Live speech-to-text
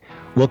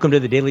Welcome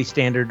to the Daily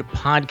Standard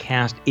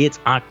podcast. It's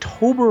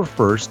October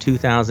 1st,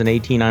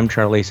 2018. I'm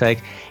Charlie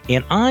Sykes,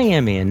 and I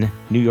am in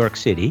New York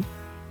City.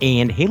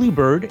 And Haley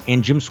Bird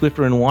and Jim Swift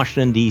are in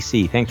Washington,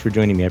 D.C. Thanks for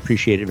joining me. I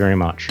appreciate it very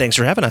much. Thanks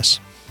for having us.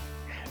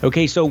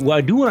 Okay, so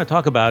I do want to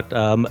talk about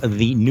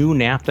the new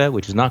NAFTA,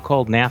 which is not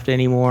called NAFTA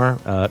anymore.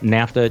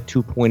 NAFTA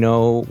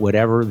 2.0,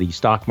 whatever. The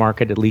stock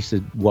market, at least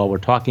while we're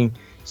talking,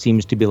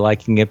 seems to be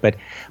liking it. But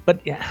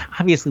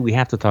obviously we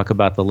have to talk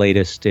about the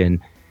latest in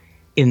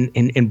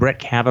Brett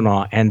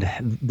Kavanaugh and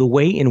the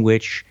way in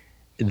which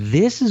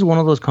this is one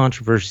of those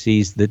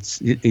controversies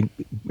that's it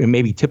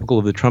may be typical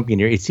of the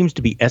Trumpian era. It seems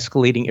to be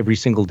escalating every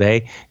single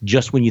day.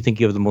 Just when you think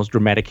you have the most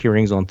dramatic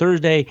hearings on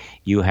Thursday,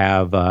 you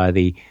have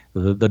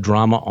the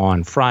drama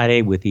on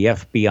Friday with the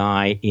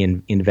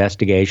FBI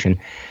investigation.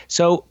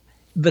 So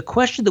the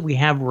question that we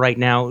have right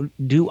now,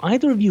 do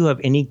either of you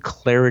have any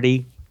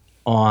clarity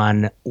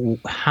on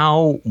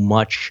how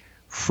much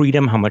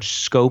freedom, how much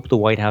scope the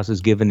White House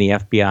has given the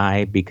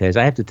FBI? Because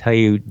I have to tell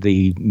you,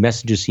 the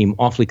messages seem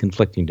awfully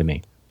conflicting to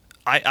me.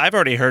 I've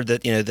already heard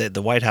that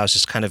the White House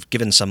has kind of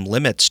given some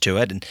limits to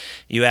it, and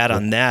you add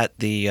on that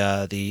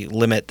the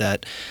limit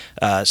that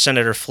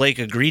Senator Flake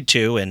agreed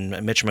to, and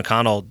Mitch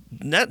McConnell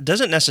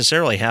doesn't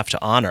necessarily have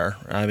to honor.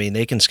 I mean,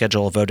 they can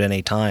schedule a vote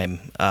any time,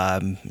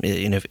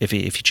 if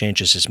he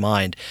changes his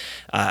mind.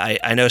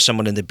 I know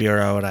someone in the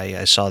bureau, and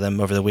I saw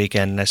them over the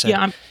weekend, and I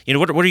said,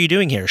 what are you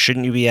doing here?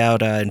 Shouldn't you be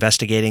out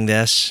investigating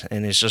this?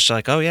 And he's just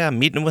like, oh yeah, I'm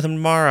meeting with him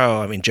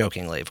tomorrow. I mean,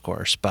 jokingly, of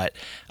course, but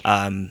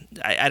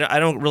I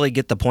don't really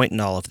get the point in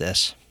all of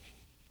this.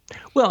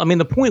 Well, I mean,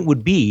 the point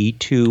would be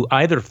to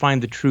either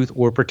find the truth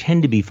or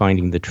pretend to be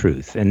finding the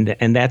truth.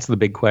 And that's the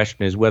big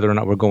question, is whether or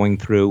not we're going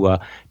through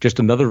just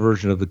another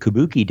version of the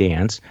kabuki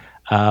dance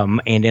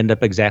and end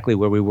up exactly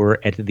where we were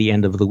at the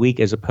end of the week,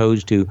 as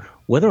opposed to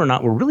whether or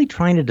not we're really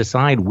trying to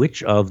decide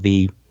which of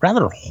the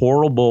rather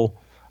horrible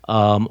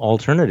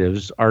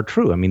alternatives are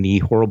true. I mean, the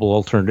horrible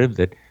alternative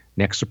that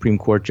next Supreme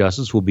Court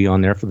justice will be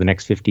on there for the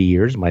next 50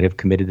 years, might have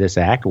committed this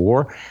act,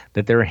 or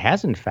that there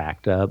has, in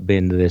fact,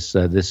 been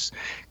this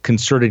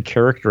concerted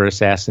character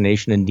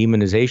assassination and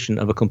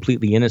demonization of a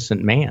completely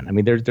innocent man. I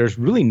mean, there's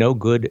really no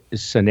good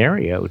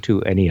scenario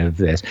to any of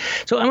this.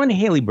 So I want to,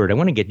 Haley Bird, I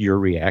want to get your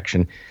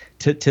reaction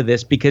to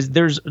this, because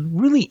there's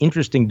really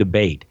interesting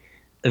debate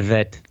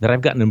that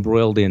I've gotten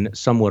embroiled in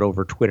somewhat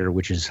over Twitter,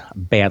 which is a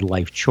bad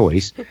life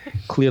choice,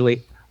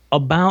 clearly,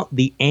 about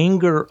the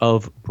anger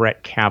of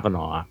Brett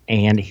Kavanaugh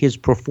and his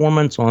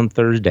performance on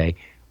Thursday,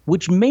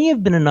 which may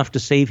have been enough to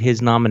save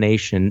his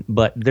nomination,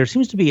 but there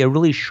seems to be a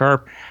really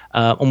sharp,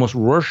 almost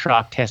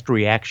Rorschach test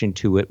reaction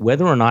to it,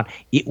 whether or not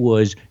it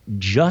was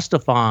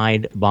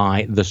justified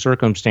by the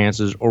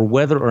circumstances or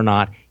whether or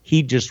not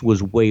he just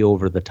was way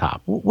over the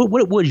top.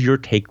 What was your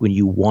take when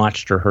you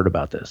watched or heard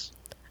about this?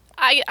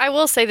 I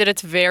will say that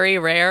it's very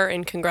rare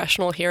in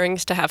congressional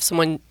hearings to have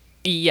someone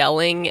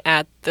yelling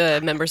at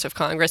the members of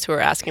Congress who are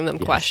asking them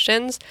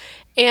questions.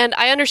 And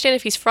I understand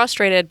if he's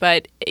frustrated,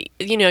 but,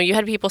 you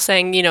had people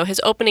saying,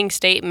 his opening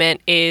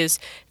statement is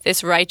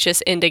this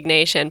righteous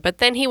indignation. But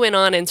then he went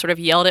on and sort of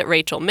yelled at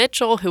Rachel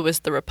Mitchell, who was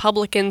the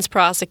Republicans'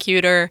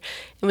 prosecutor,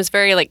 and was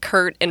very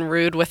curt and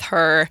rude with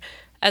her,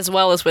 as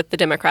well as with the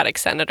Democratic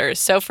senators.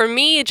 So for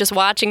me, just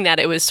watching that,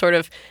 it was sort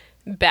of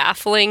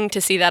baffling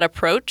to see that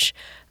approach,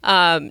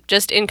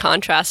 just in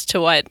contrast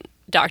to what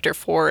Dr.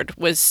 Ford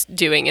was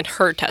doing in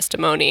her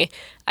testimony.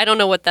 I don't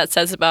know what that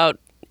says about,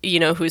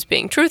 who's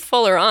being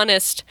truthful or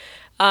honest.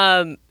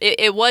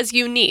 It was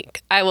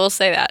unique. I will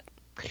say that.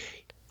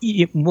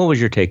 What was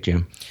your take,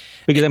 Jim?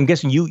 Because I'm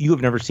guessing you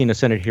have never seen a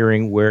Senate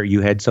hearing where you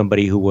had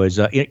somebody who was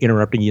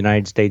interrupting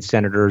United States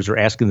senators or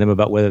asking them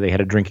about whether they had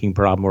a drinking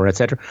problem or et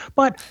cetera.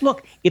 But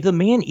look, if the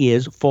man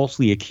is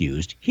falsely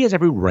accused, he has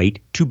every right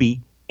to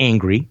be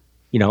angry,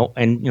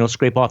 and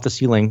scrape off the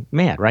ceiling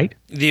mad, right?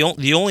 The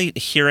only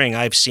hearing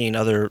I've seen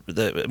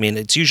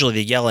it's usually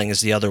the yelling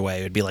is the other way.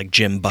 It would be like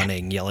Jim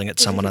Bunning yelling at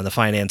someone on the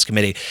Finance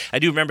Committee. I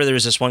do remember there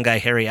was this one guy,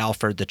 Harry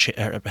Alford,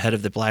 the head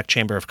of the Black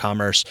Chamber of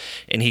Commerce,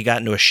 and he got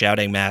into a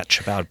shouting match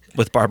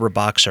with Barbara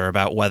Boxer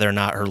about whether or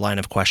not her line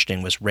of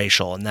questioning was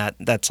racial, and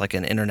that's like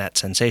an internet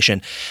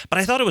sensation. But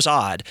I thought it was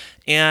odd.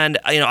 And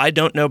I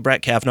don't know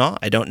Brett Kavanaugh.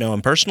 I don't know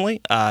him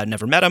personally.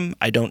 Never met him.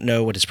 I don't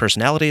know what his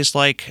personality is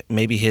like.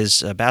 Maybe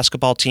his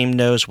basketball team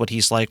knows what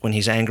he's like when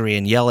he's angry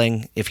and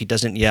yelling, if he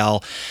doesn't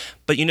yell.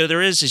 But,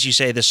 there is, as you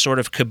say, this sort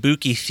of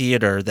kabuki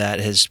theater that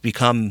has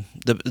become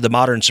the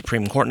modern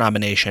Supreme Court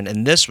nomination,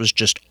 and this was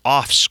just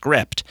off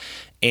script.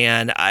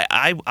 And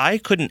I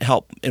couldn't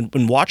help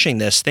in watching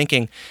this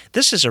thinking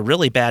this is a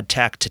really bad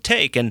tack to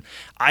take. And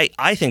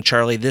I think,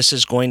 Charlie, this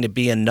is going to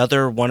be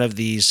another one of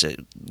these,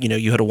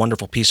 you had a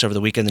wonderful piece over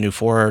the weekend, the New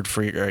Forward,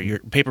 for your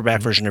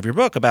paperback version of your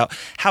book about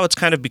how it's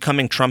kind of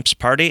becoming Trump's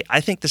party.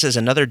 I think this is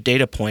another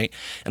data point.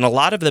 And a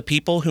lot of the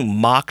people who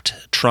mocked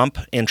Trump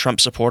and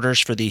Trump supporters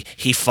for the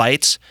he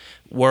fights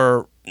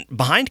were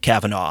behind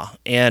Kavanaugh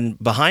and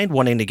behind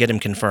wanting to get him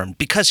confirmed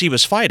because he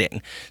was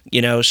fighting,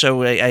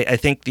 So I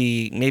think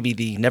maybe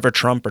the Never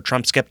Trump or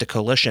Trump Skeptic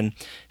coalition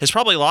has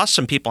probably lost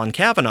some people on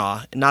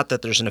Kavanaugh. Not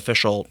that there's an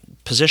official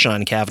position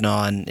on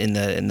Kavanaugh in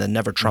the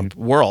Never Trump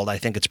world. I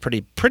think it's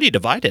pretty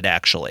divided,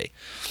 actually.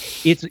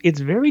 It's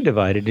very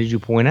divided, as you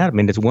point out. I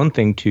mean, it's one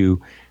thing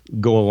to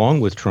go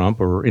along with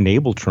Trump or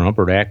enable Trump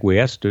or to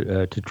acquiesce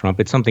to Trump.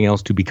 It's something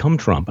else to become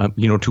Trump,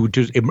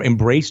 to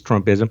embrace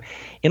Trumpism.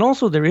 And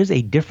also there is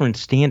a different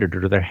standard,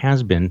 or there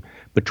has been,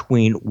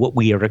 between what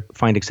we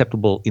find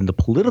acceptable in the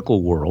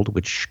political world,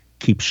 which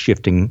keeps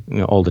shifting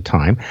all the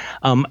time,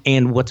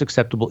 and what's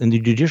acceptable in the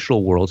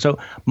judicial world. So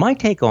my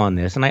take on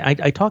this, and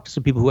I talked to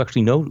some people who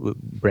actually know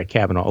Brett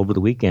Kavanaugh over the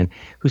weekend,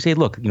 who say,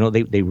 look,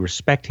 they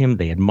respect him,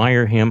 they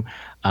admire him.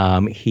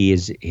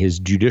 His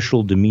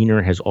judicial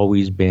demeanor has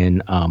always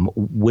been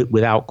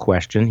without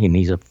question, and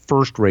he's a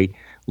first-rate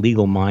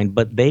legal mind.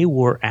 But they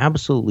were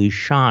absolutely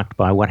shocked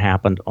by what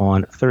happened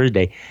on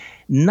Thursday.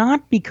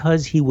 Not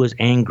because he was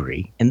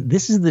angry, and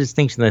this is the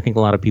distinction that I think a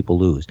lot of people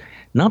lose.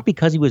 Not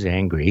because he was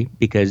angry,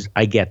 because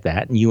I get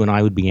that, and you and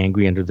I would be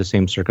angry under the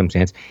same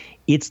circumstance.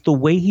 It's the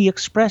way he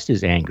expressed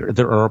his anger.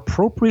 There are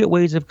appropriate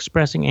ways of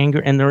expressing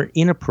anger, and there are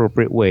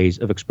inappropriate ways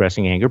of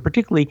expressing anger,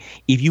 particularly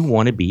if you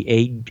want to be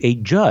a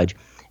judge.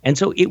 And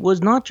so it was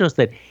not just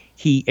that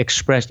he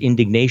expressed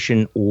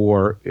indignation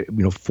or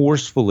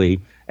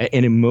forcefully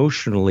and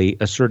emotionally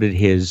asserted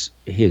his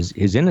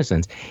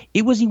innocence.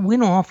 It was he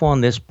went off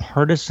on this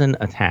partisan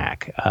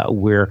attack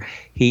where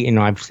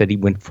I've said he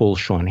went full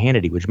Sean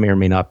Hannity, which may or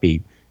may not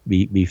be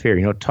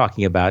fair.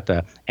 Talking about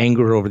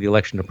anger over the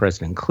election of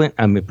President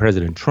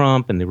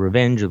Trump and the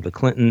revenge of the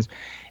Clintons,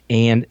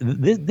 and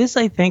this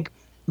I think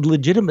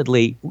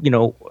legitimately,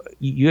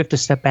 you have to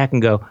step back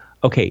and go,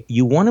 okay,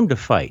 you want him to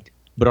fight.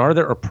 But are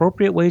there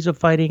appropriate ways of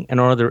fighting, and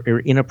are there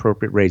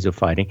inappropriate ways of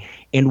fighting?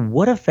 And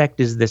what effect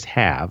does this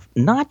have,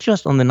 not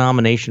just on the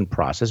nomination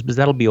process, because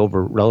that'll be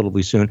over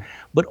relatively soon,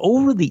 but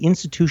over the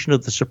institution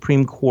of the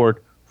Supreme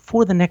Court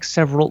for the next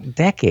several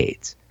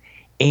decades?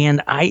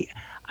 And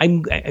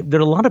there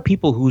are a lot of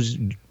people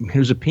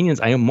whose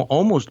opinions I am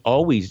almost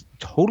always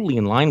totally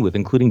in line with,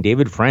 including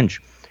David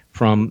French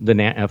from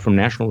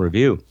National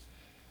Review,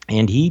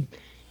 and he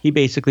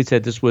basically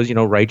said this was,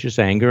 righteous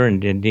anger,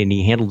 and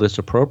he handled this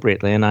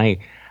appropriately. And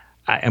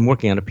I'm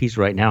working on a piece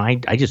right now.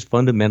 I just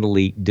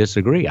fundamentally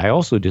disagree. I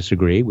also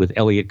disagree with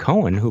Elliot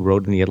Cohen, who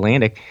wrote in The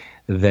Atlantic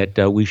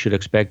that we should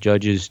expect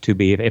judges to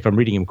be, if I'm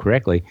reading him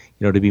correctly,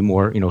 to be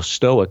more,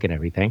 stoic and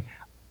everything.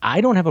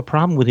 I don't have a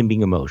problem with him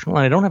being emotional,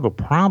 and I don't have a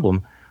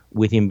problem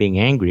with him being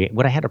angry.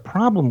 What I had a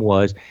problem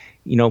was,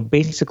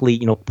 basically,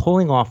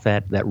 pulling off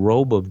that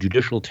robe of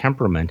judicial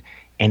temperament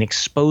and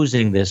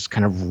exposing this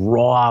kind of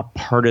raw,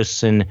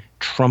 partisan,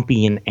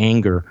 Trumpian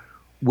anger,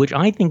 which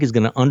I think is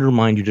going to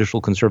undermine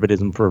judicial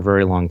conservatism for a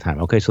very long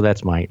time. Okay, so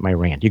that's my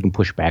rant. You can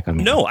push back on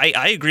me. No,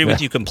 I agree with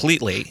you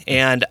completely.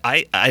 And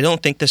I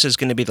don't think this is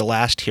going to be the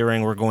last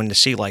hearing we're going to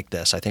see like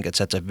this. I think it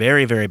sets a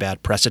very, very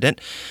bad precedent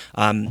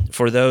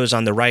for those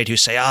on the right who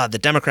say, the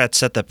Democrats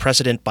set the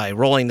precedent by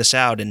rolling this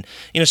out. And,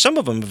 some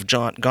of them have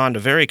gone to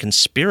very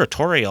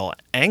conspiratorial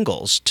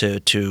angles to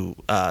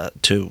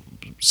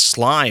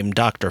slime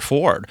Dr.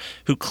 Ford,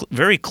 who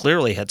very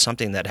clearly had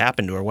something that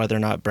happened to her, whether or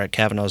not Brett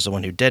Kavanaugh is the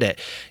one who did it.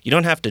 You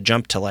don't have to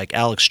jump to like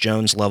Alex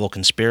Jones level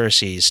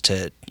conspiracies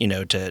to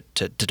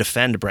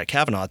defend Brett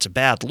Kavanaugh. It's a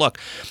bad look.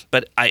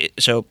 But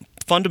so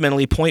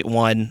fundamentally, point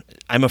one,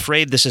 I'm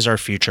afraid this is our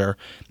future,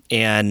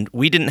 and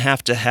we didn't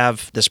have to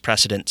have this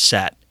precedent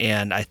set.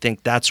 And I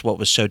think that's what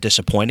was so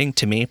disappointing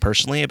to me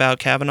personally about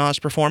Kavanaugh's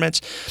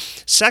performance.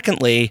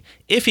 Secondly,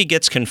 if he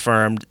gets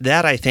confirmed,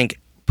 that I think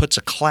puts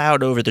a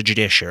cloud over the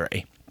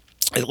judiciary,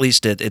 at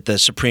least at the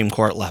Supreme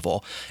Court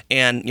level.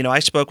 And, I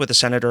spoke with a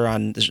senator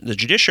on the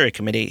Judiciary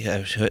Committee,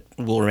 who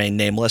will remain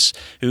nameless,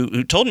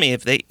 who told me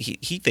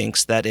he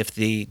thinks that if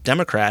the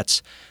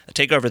Democrats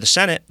take over the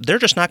Senate, they're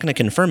just not going to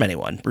confirm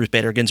anyone. Ruth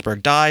Bader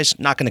Ginsburg dies,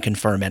 not going to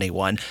confirm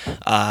anyone.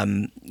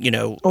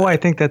 I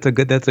think that's a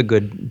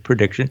good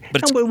prediction.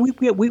 But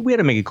we had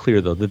to make it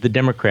clear, though, that the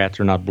Democrats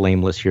are not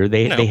blameless here.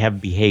 They have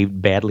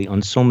behaved badly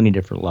on so many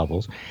different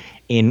levels,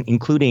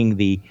 including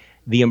the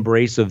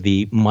embrace of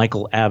the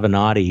Michael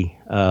Avenatti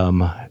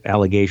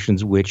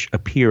allegations, which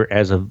appear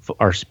as of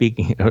our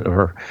speaking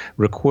or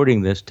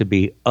recording this to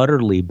be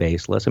utterly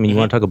baseless. I mean, you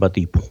want to talk about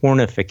the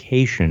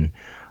pornification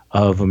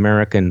of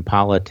American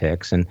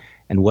politics and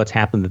what's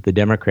happened, that the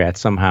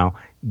Democrats somehow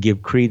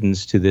give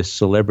credence to this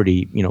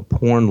celebrity,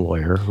 porn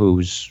lawyer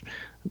who's,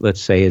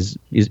 let's say,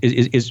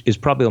 is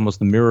probably almost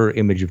the mirror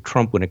image of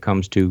Trump when it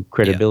comes to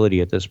credibility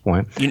at this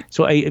point.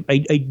 So I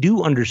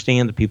do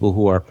understand the people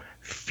who are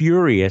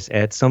furious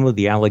at some of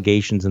the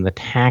allegations and the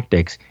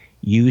tactics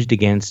used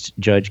against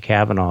Judge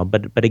Kavanaugh.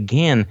 But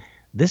again,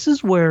 this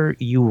is where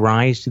you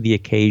rise to the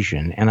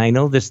occasion. And I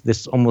know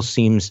this almost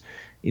seems,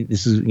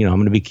 this is, I'm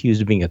going to be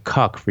accused of being a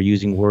cuck for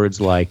using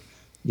words like,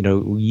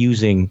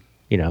 using,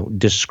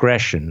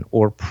 discretion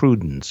or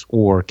prudence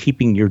or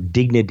keeping your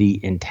dignity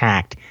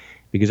intact.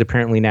 because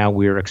apparently now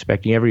we're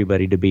expecting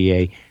everybody to be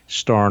a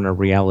star in a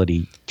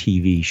reality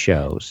TV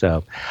show.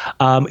 So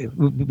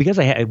because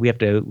we have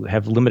to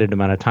have limited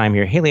amount of time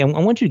here, Haley, I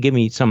want you to give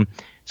me some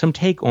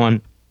take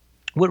on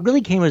what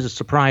really came as a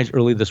surprise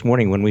early this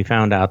morning when we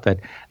found out that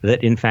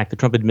in fact the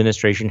Trump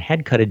administration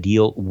had cut a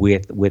deal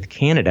with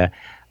Canada.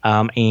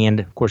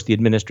 And of course, the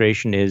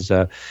administration is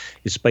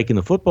spiking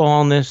the football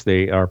on this.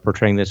 They are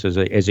portraying this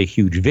as a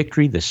huge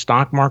victory. The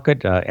stock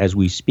market, as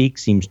we speak,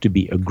 seems to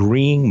be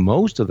agreeing.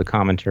 Most of the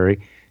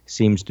commentary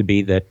seems to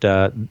be that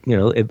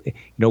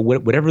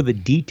whatever the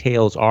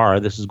details are,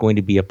 this is going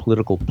to be a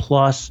political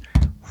plus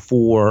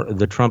for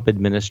the Trump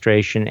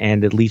administration.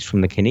 And at least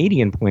from the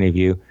Canadian point of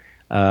view,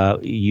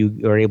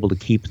 you are able to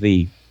keep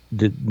the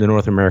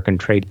North American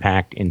Trade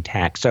Pact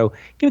intact. So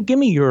give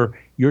me your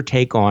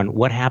take on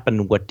what happened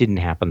and what didn't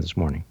happen this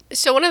morning.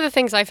 So one of the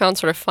things I found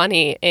sort of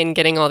funny in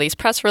getting all these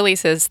press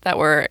releases that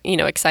were,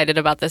 excited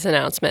about this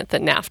announcement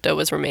that NAFTA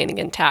was remaining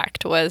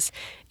intact was,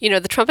 the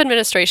Trump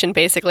administration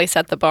basically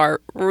set the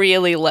bar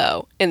really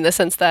low in the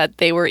sense that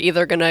they were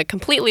either going to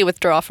completely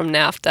withdraw from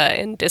NAFTA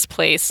and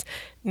displace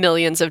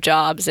millions of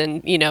jobs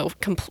and,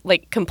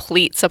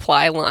 complete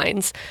supply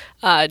lines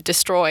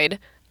destroyed.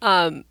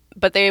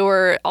 But they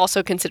were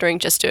also considering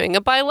just doing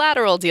a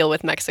bilateral deal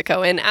with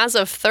Mexico. And as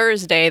of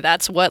Thursday,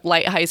 that's what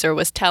Lighthizer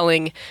was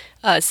telling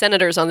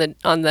senators on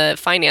the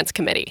Finance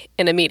Committee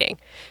in a meeting.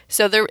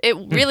 So it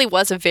really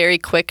was a very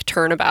quick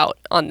turnabout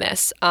on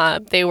this.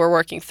 They were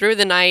working through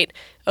the night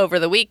over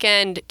the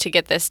weekend to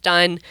get this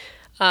done.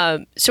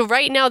 So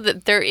right now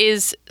that there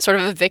is sort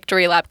of a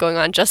victory lap going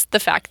on, just the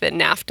fact that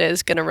NAFTA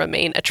is going to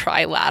remain a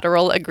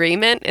trilateral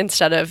agreement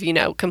instead of,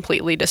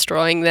 completely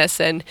destroying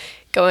this and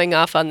going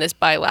off on this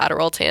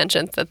bilateral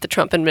tangent that the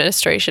Trump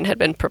administration had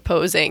been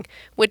proposing,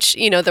 which,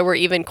 there were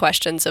even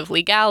questions of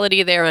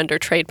legality there under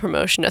Trade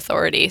Promotion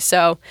Authority.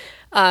 So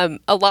a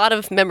lot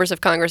of members of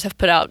Congress have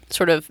put out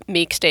sort of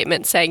meek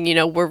statements saying,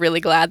 we're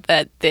really glad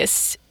that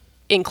this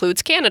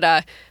includes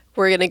Canada.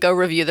 We're going to go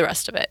review the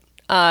rest of it.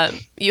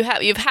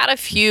 You've had a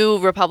few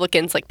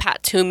Republicans, like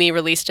Pat Toomey,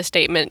 released a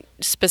statement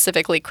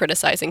specifically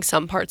criticizing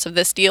some parts of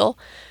this deal,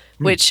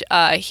 which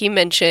he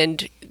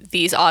mentioned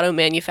these auto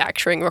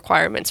manufacturing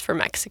requirements for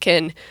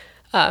Mexican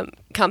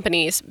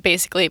companies,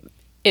 basically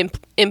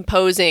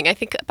imposing, I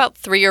think, about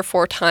 3 or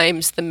 4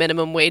 times the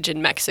minimum wage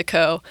in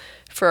Mexico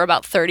for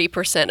about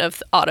 30%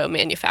 of auto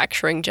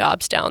manufacturing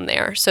jobs down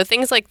there. So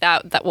things like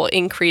that will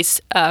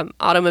increase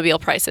automobile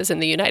prices in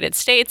the United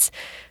States.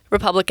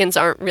 Republicans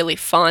aren't really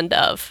fond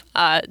of.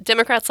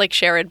 Democrats like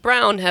Sherrod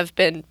Brown have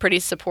been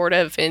pretty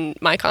supportive in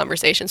my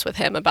conversations with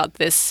him about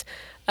this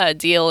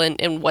deal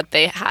and what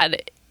they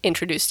had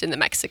introduced in the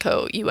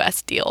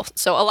Mexico-U.S. deal.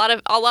 So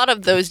a lot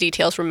of those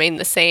details remain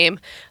the same.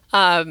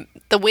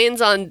 The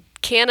wins on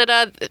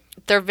Canada,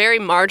 they're very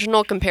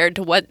marginal compared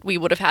to what we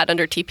would have had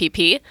under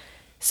TPP.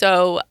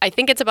 So I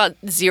think it's about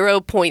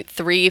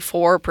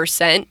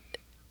 0.34%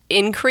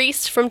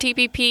 increase from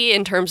TPP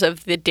in terms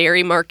of the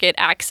dairy market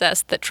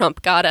access that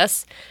Trump got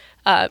us.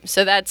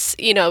 So that's,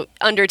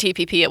 under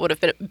TPP, it would have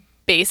been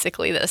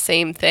basically the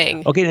same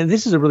thing. Okay, and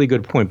this is a really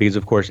good point because,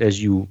 of course,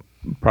 as you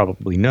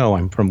probably know,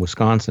 I'm from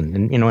Wisconsin,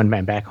 and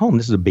and back home,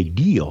 this is a big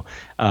deal.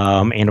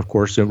 And of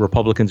course,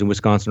 Republicans in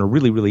Wisconsin are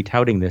really, really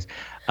touting this.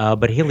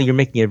 But Haley, you're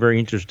making a very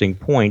interesting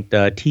point.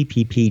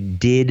 TPP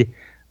did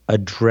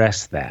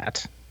address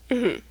that.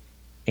 Mm-hmm.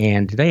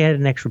 And did I add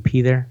an extra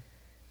P there?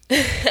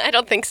 I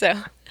don't think so.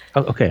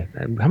 Oh, okay.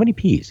 How many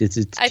P's? It's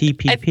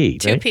TPP,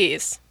 2 right?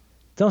 P's.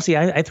 Don't see.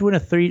 I threw in a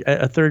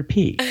third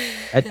P.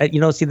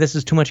 See, this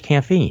is too much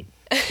caffeine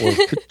or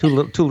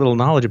too little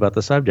knowledge about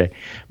the subject.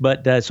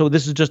 But so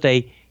this is just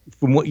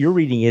from what you're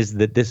reading is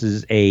that this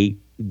is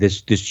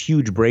this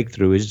huge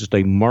breakthrough is just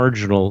a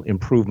marginal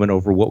improvement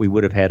over what we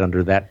would have had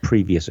under that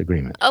previous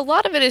agreement. A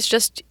lot of it is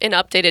just an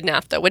updated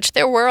NAFTA, which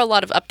there were a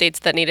lot of updates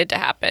that needed to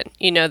happen.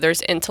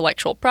 There's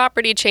intellectual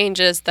property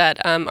changes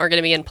that are going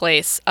to be in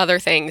place, other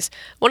things.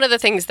 One of the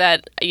things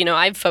that,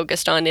 I've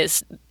focused on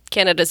is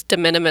Canada's de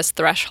minimis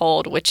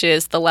threshold, which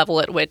is the level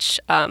at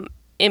which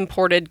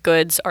imported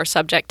goods are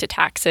subject to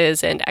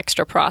taxes and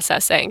extra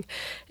processing.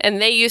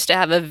 And they used to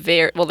have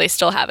they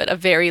still have it, a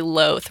very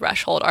low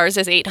threshold. Ours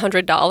is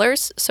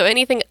 $800. So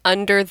anything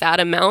under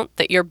that amount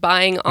that you're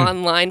buying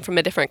online from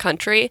a different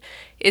country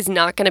is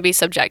not going to be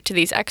subject to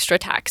these extra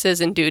taxes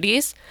and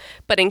duties.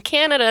 But in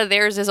Canada,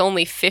 theirs is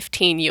only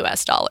 $15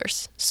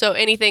 US. So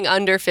anything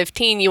under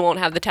 15, you won't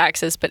have the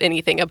taxes, but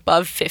anything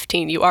above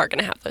 15, you are going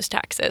to have those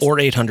taxes. Or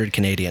 800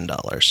 Canadian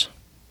dollars.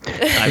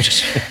 I'm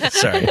just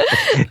sorry.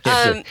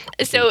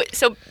 So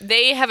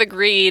they have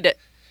agreed,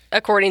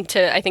 according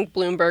to, I think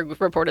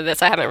Bloomberg reported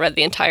this, I haven't read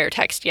the entire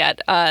text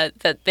yet,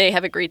 that they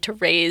have agreed to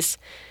raise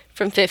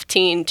from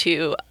 15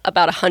 to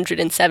about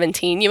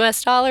 117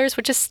 US dollars,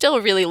 which is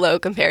still really low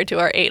compared to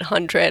our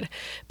 800,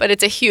 but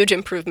it's a huge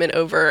improvement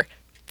over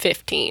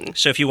 15.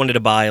 So if you wanted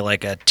to buy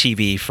like a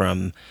TV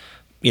from,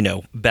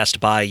 Best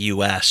Buy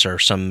US or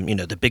some,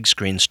 the big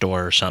screen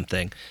store or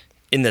something,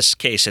 in this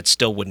case, it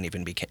still wouldn't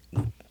even be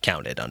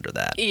counted under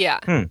that. Yeah.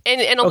 And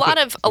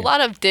a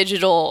lot of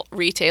digital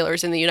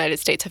retailers in the United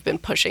States have been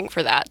pushing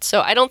for that.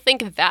 So I don't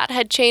think that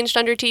had changed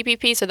under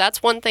TPP. So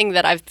that's one thing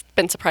that I've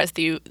been surprised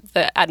the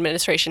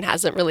administration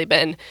hasn't really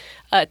been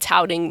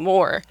touting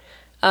more,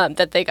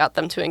 that they got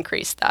them to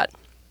increase that.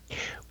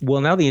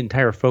 Well, now the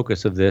entire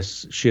focus of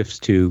this shifts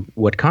to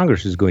what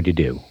Congress is going to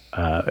do.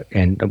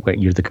 And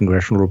you're the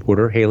congressional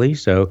reporter, Haley,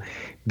 so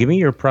give me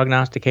your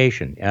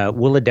prognostication.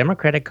 Will a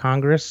Democratic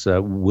Congress,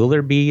 will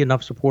there be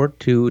enough support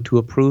to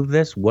approve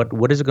this? What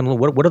is it going to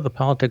what are the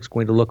politics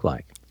going to look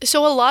like?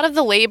 So a lot of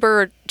the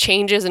labor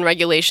changes and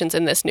regulations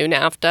in this new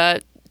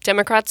NAFTA,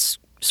 Democrats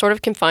sort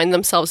of can find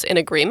themselves in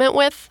agreement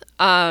with.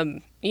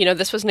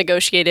 This was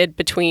negotiated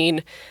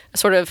between a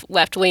sort of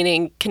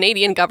left-leaning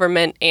Canadian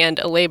government and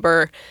a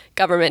labor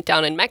government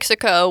down in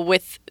Mexico,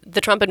 with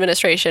the Trump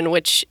administration,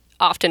 which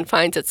often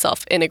finds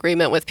itself in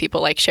agreement with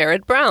people like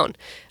Sherrod Brown.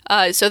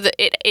 So that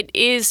it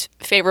is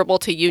favorable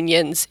to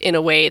unions in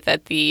a way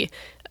that the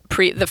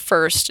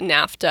first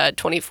NAFTA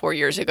 24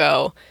 years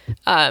ago,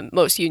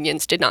 most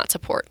unions did not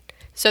support.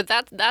 So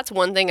that's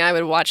one thing I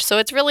would watch. So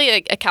it's really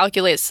a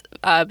calculus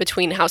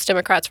between House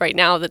Democrats right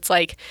now that's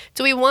like,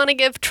 do we want to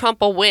give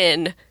Trump a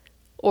win,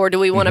 or do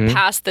we want to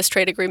pass this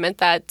trade agreement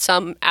that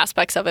some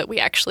aspects of it we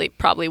actually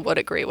probably would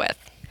agree with?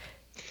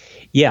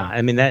 Yeah,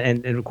 I mean that,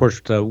 and of course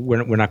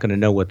we're not going to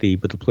know what the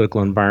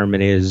political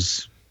environment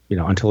is,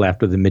 until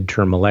after the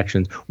midterm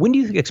elections. When do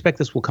you expect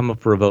this will come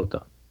up for a vote,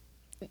 though?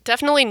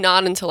 Definitely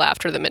not until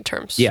after the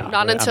midterms. Yeah,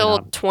 not until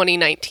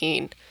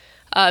 2019.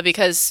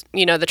 Because,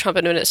 the Trump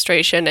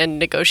administration and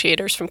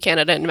negotiators from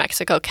Canada and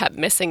Mexico kept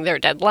missing their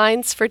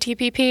deadlines for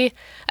TPP.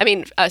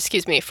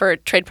 For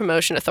Trade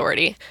Promotion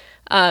Authority.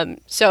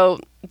 So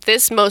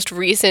this most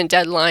recent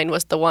deadline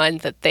was the one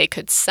that they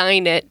could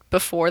sign it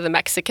before the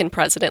Mexican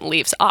president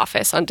leaves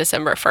office on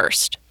December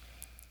 1st,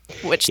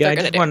 which they're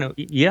going to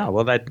do. Yeah,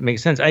 well, that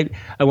makes sense. I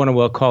want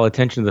to call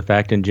attention to the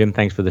fact, and Jim,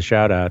 thanks for the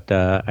shout out.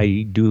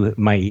 I do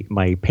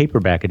my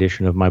paperback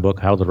edition of my book,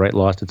 How the Right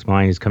Lost Its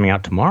Mind, is coming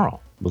out tomorrow.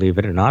 Believe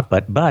it or not,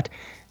 but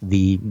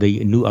the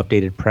new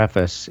updated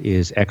preface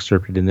is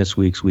excerpted in this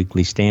week's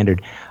Weekly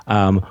Standard.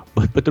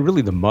 But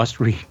the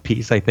must-read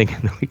piece, I think,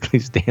 in the Weekly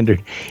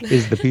Standard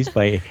is the piece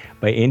by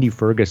Andy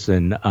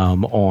Ferguson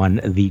on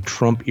the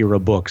Trump era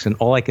books. And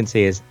all I can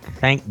say is,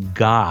 thank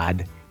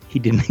God he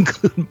didn't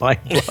include my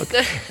book,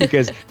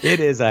 because it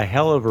is a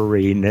hell of a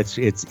read, and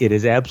it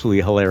is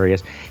absolutely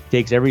hilarious. He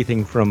takes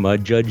everything from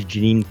Judge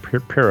Jeanine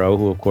Pirro,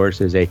 who of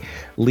course is a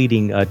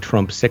leading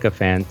Trump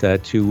sycophant,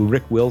 to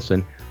Rick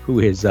Wilson,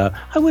 who is, I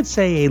would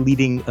say, a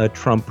leading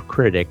Trump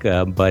critic.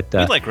 But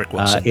we like Rick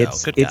Wilson.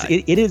 Good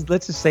guy. It is.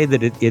 Let's just say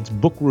that it's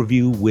book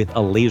review with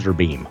a laser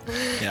beam.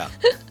 Yeah,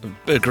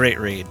 a great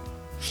read.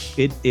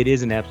 It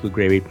is an absolute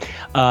great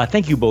read.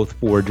 Thank you both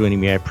for joining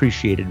me. I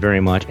appreciate it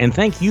very much. And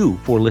thank you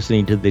for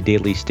listening to the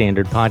Daily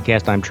Standard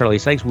podcast. I'm Charlie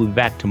Sykes. We'll be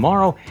back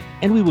tomorrow,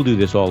 and we will do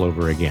this all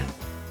over again.